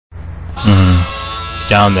He's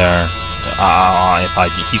down there.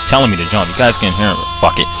 He's telling me to jump. You guys can hear him.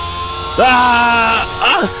 Fuck it.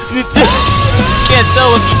 Can't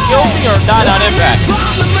tell if he killed me or died on impact.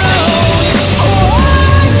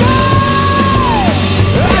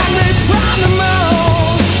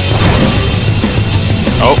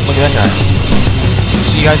 Oh, look at that guy.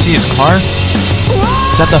 You guys see his car?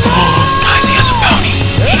 Is that the... Guys, he has a bounty.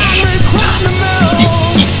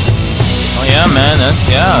 Oh yeah, man, that's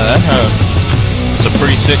a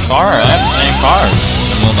pretty sick car. I have the same car.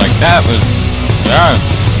 Something like that was... Yeah,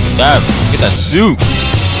 look at that suit.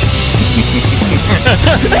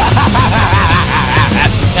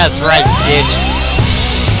 That's right, bitch.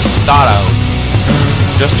 Thought I was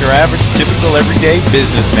just your average, typical, everyday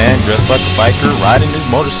businessman, dressed like a biker, riding his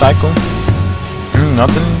motorcycle.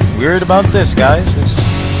 Nothing weird about this, guys. It's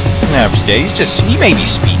an average day. He may be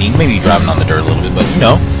speeding, maybe driving on the dirt a little bit, but you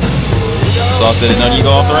know. It's all said and done. You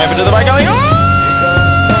go off the ramp into the bike, going,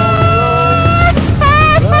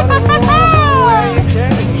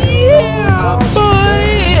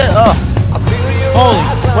 holy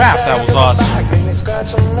crap, that was awesome.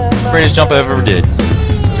 Greatest jump I ever did.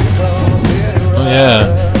 Oh yeah.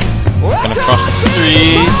 Gonna cross the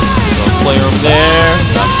street. Gonna play over there.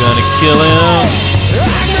 I'm gonna kill him.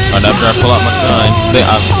 Right after I pull out my gun.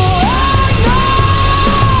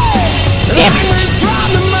 Damn it!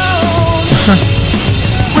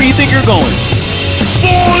 Where do you think you're going?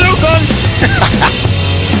 Oh, you gun!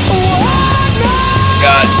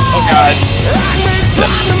 God! Oh God!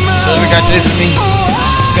 The guy chasing me.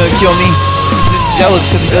 He's gonna kill me. He's just jealous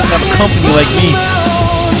because he doesn't have a company like me.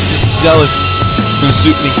 He's just jealous. He's gonna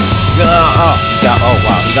shoot me. Oh wow,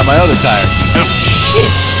 he got my other tire. Oh shit!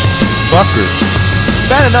 Fucker.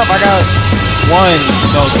 Bad enough, I got one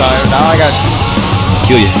no tire. Now I got two.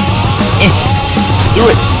 Kill you. Do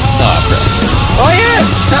it. Oh crap. Oh yes!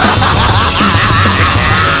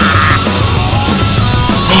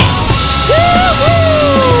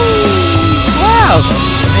 Wow!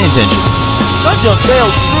 Pay attention. Stunt jump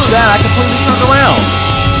failed. Screw that. I completely turned around.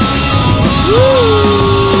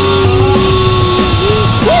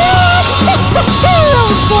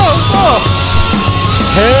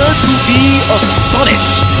 Prepare to be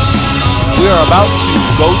astonished. We are about to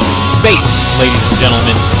go to space, ladies and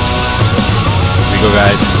gentlemen. Here we go,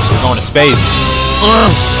 guys. We're going to space.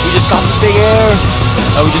 We just got some big air.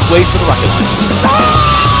 Now we just wait for the rocket launch.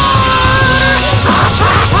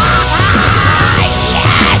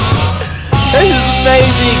 This is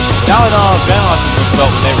amazing! Now I know Ben Austin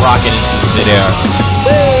felt when they rocket into midair.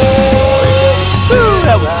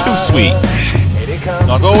 That was too sweet.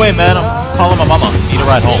 Now go away, man. I'm calling my mama. Need a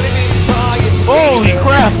ride home. Holy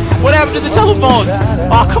crap! What happened to the telephone?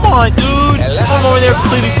 Oh, come on, dude. I'm over there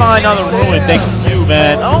completely fine on the ruin. Thanks to you,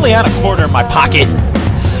 man. I only had a quarter in my pocket.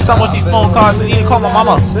 That's how much these phone costs. I need to call my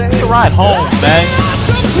mama. Need a ride home, man.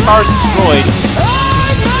 The car's destroyed.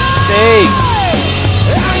 Stay.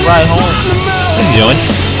 Ride home. What are you doing?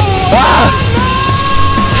 Ah!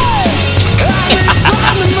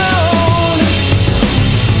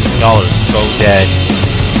 Y'all are so dead.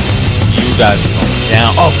 You guys are going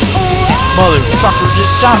down. Oh, mother trucker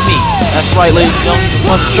just shot me. That's right, ladies and gentlemen. The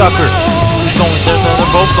mother trucker.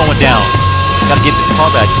 They're both going down. Gotta get this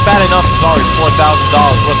car back. It's bad enough. It's already $4,000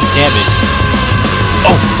 worth of damage.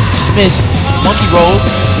 Oh, just missed. Monkey roll.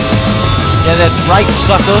 Yeah, that's right,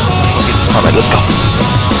 sucker. Go get this car back. Let's go.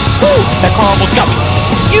 Woo! That car almost got me.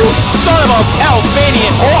 You son of a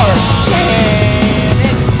Albanian.